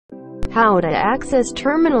How to access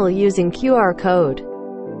terminal using QR code.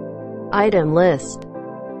 Item list.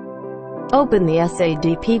 Open the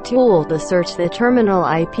SADP tool to search the terminal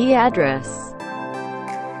IP address.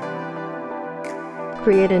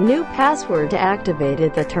 Create a new password to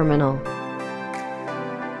activate the terminal.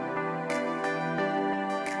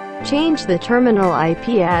 Change the terminal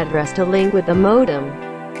IP address to link with the modem.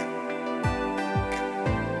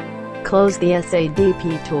 Close the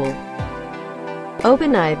SADP tool.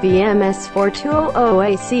 Open IBM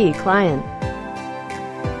S4200AC client.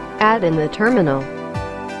 Add in the terminal.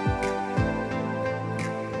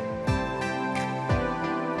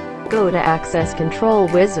 Go to Access Control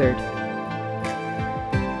Wizard.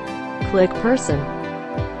 Click Person.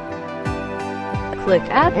 Click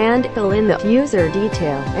Add and fill in the user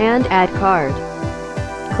detail and Add card.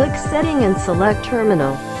 Click Setting and select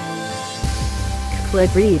Terminal.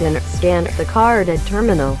 Click Read and scan the card at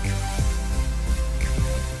terminal.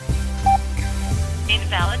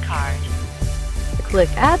 Invalid card. Click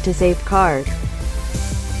Add to save card.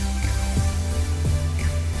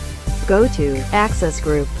 Go to Access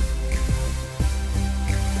Group.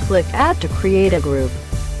 Click Add to create a group.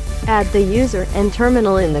 Add the user and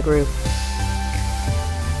terminal in the group.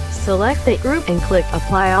 Select the group and click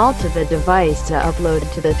Apply All to the device to upload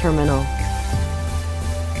to the terminal.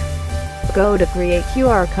 Go to Create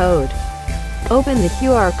QR Code. Open the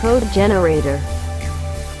QR code generator.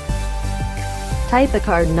 Type the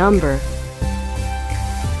card number.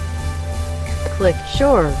 Click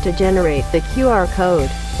Sure to generate the QR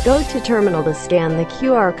code. Go to Terminal to scan the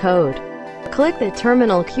QR code. Click the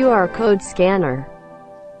Terminal QR code scanner.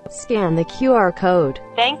 Scan the QR code.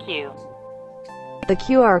 Thank you. The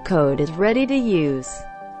QR code is ready to use.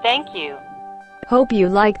 Thank you. Hope you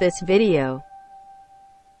like this video.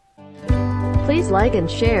 Please like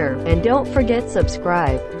and share, and don't forget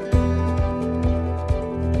subscribe.